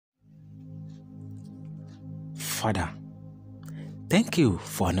Father, thank you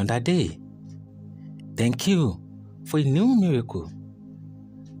for another day. Thank you for a new miracle.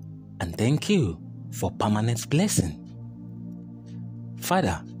 And thank you for permanent blessing.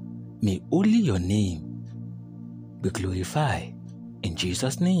 Father, may only your name be glorified in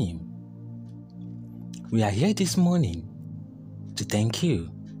Jesus' name. We are here this morning to thank you,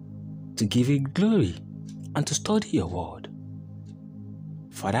 to give you glory, and to study your word.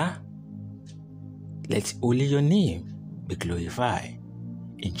 Father, let only your name be glorified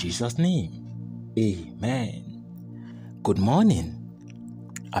in Jesus' name. Amen. Good morning.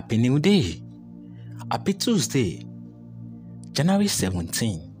 Happy New Day. Happy Tuesday, January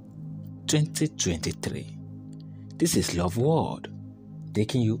 17, 2023. This is Love Word,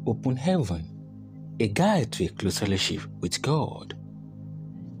 taking you open heaven, a guide to a close fellowship with God.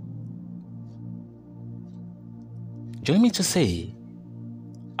 Join me to say,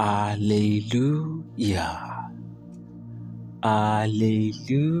 Hallelujah.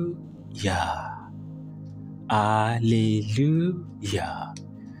 Hallelujah. Hallelujah.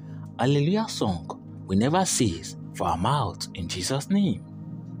 Hallelujah song will never cease for our mouth in Jesus' name.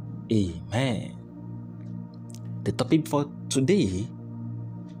 Amen. The topic for today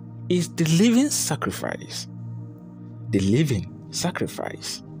is the living sacrifice. The living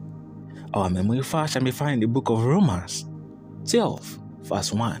sacrifice. Our memory verse shall be found in the book of Romans 12,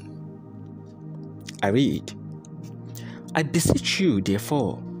 verse 1. I read, I beseech you,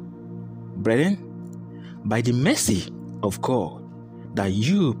 therefore, brethren, by the mercy of God, that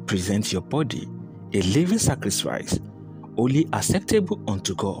you present your body a living sacrifice, wholly acceptable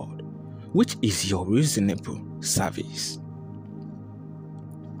unto God, which is your reasonable service.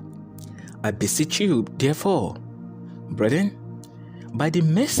 I beseech you, therefore, brethren, by the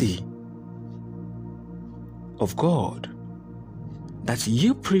mercy of God, that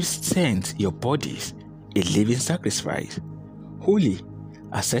you present your bodies a living sacrifice, holy,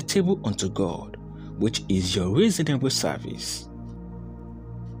 acceptable unto God, which is your reasonable service.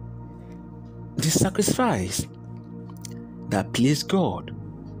 The sacrifice that pleases God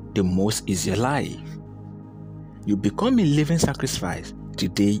the most is your life. You become a living sacrifice the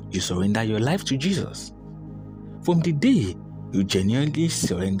day you surrender your life to Jesus. From the day you genuinely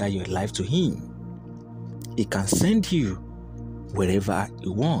surrender your life to Him, He can send you wherever He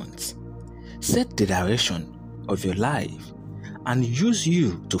wants, set the direction of your life, and use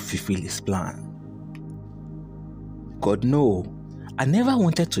you to fulfill His plan. God knows I never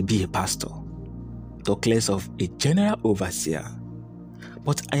wanted to be a pastor, talk less of a general overseer,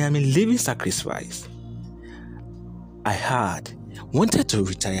 but I am a living sacrifice. I had wanted to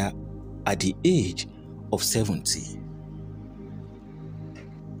retire at the age of 70.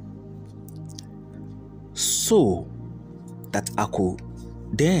 So that I could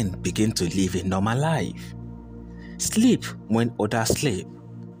then begin to live a normal life. Sleep when others sleep,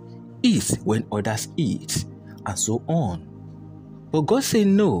 eat when others eat, and so on. But God said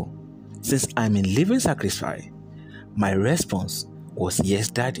no. Since I'm in living sacrifice, my response was yes,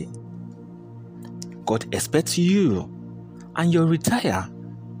 Daddy. God expects you and your retire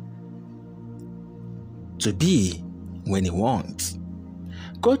to be when He wants.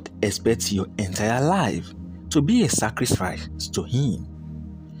 God expects your entire life to be a sacrifice to Him.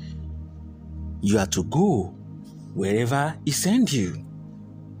 You are to go wherever He sends you.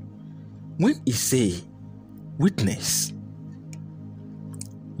 When He say witness,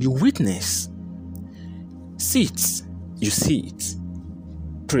 you witness. Sit, you sit.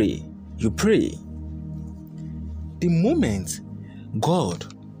 Pray, you pray. The moment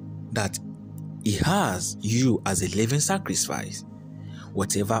God that He has you as a living sacrifice,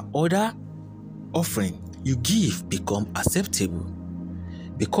 whatever other offering you give become acceptable,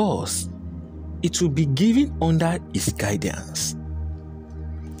 because it will be given under His guidance.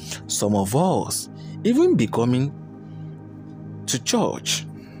 Some of us, even becoming to church,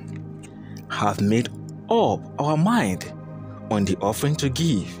 have made up our mind on the offering to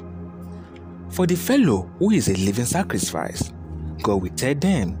give. For the fellow who is a living sacrifice, God will tell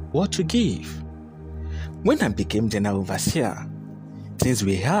them what to give. When I became general overseer, things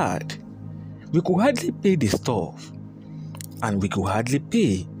we had, we could hardly pay the staff, and we could hardly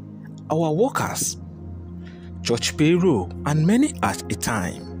pay our workers, church payroll, and many at a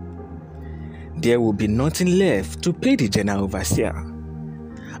time. There will be nothing left to pay the general overseer,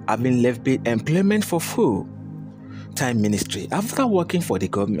 having left paid employment for full-time ministry after working for the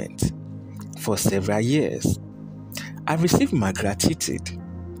government for several years. I received my gratitude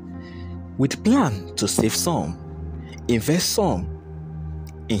with plan to save some, invest some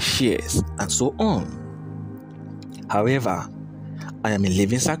in shares, and so on. However, I am a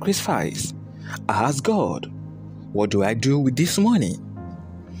living sacrifice. I ask God, What do I do with this money?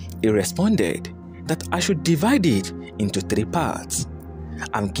 He responded that I should divide it into 3 parts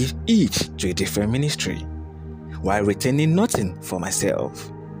and give each to a different ministry, while retaining nothing for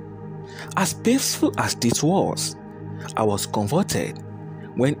myself. As painful as this was, I was comforted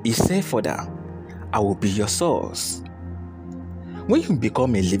when he said further, I will be your source. When you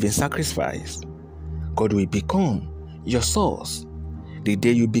become a living sacrifice, God will become your source. The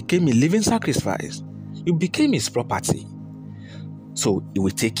day you became a living sacrifice, you became His property. So He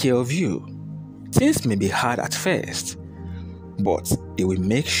will take care of you. Things may be hard at first, but He will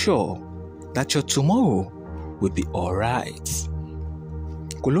make sure that your tomorrow will be alright.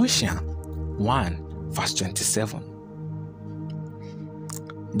 Colossians 1 verse 27.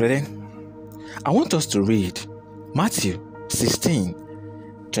 Brethren, I want us to read Matthew 16,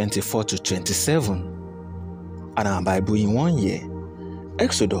 24 to 27, and our Bible in 1 year,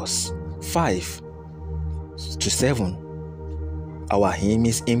 Exodus 5 to 7. Our hymn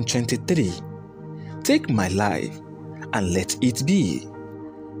is hymn 23. Take my life and let it be.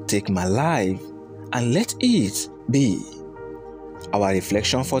 Take my life and let it be. Our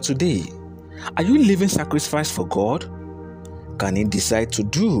reflection for today: are you living sacrifice for God? Can He decide to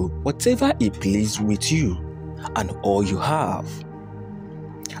do whatever He pleases with you and all you have?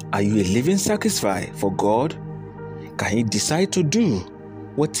 Are you a living sacrifice for God? Can He decide to do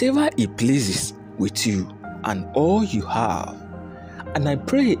whatever He pleases with you and all you have? And I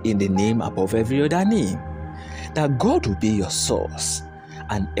pray in the name above every other name that God will be your source,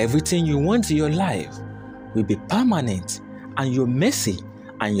 and everything you want in your life will be permanent, and your mercy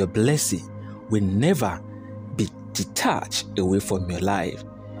and your blessing will never be detached away from your life.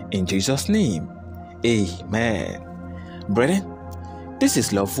 In Jesus' name, amen. Brethren, this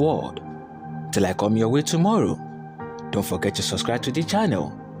is Love Word. Till I come your way tomorrow, don't forget to subscribe to the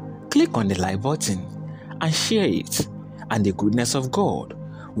channel, click on the like button and share it, and the goodness of God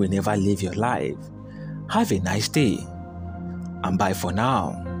will never leave your life. Have a nice day, and bye for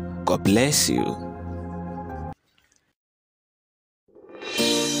now. God bless you.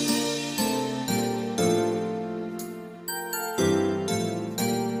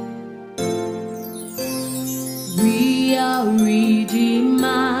 We are redeemed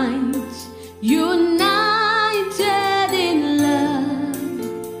minds, united in love.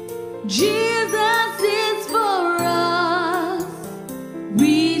 Jesus is for us.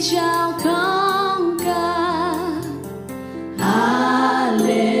 We shall conquer. Hallelujah.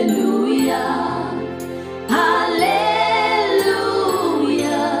 Hallelujah.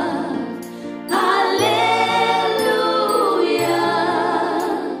 Hallelujah.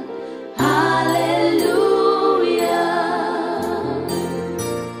 Hallelujah.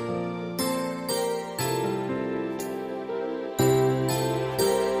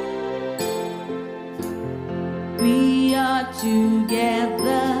 We are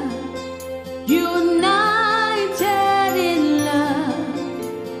together, united in love.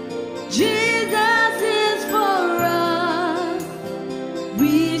 Jesus is for us.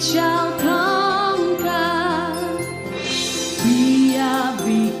 We shall conquer. We are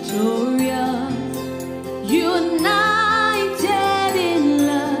victorious, united in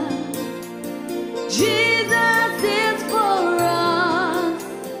love. Jesus is for us.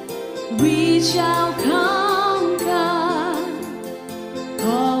 We shall conquer.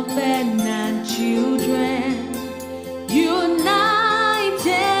 Covenant children,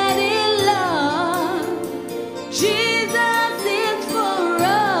 united in love. Jesus is for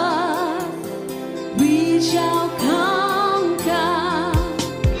us. We shall conquer.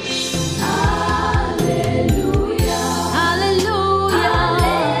 Hallelujah. Hallelujah.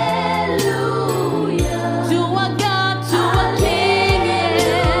 Hallelujah. To our God, to our King.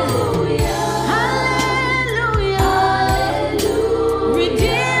 Hallelujah. Hallelujah.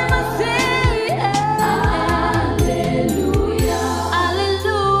 Redeemer say, hallelujah.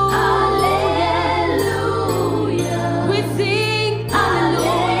 Hallelujah. We sing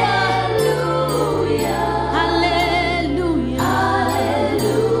hallelujah. Hallelujah.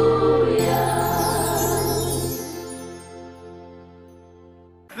 Hallelujah.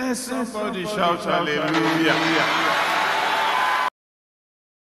 Let somebody shout hallelujah.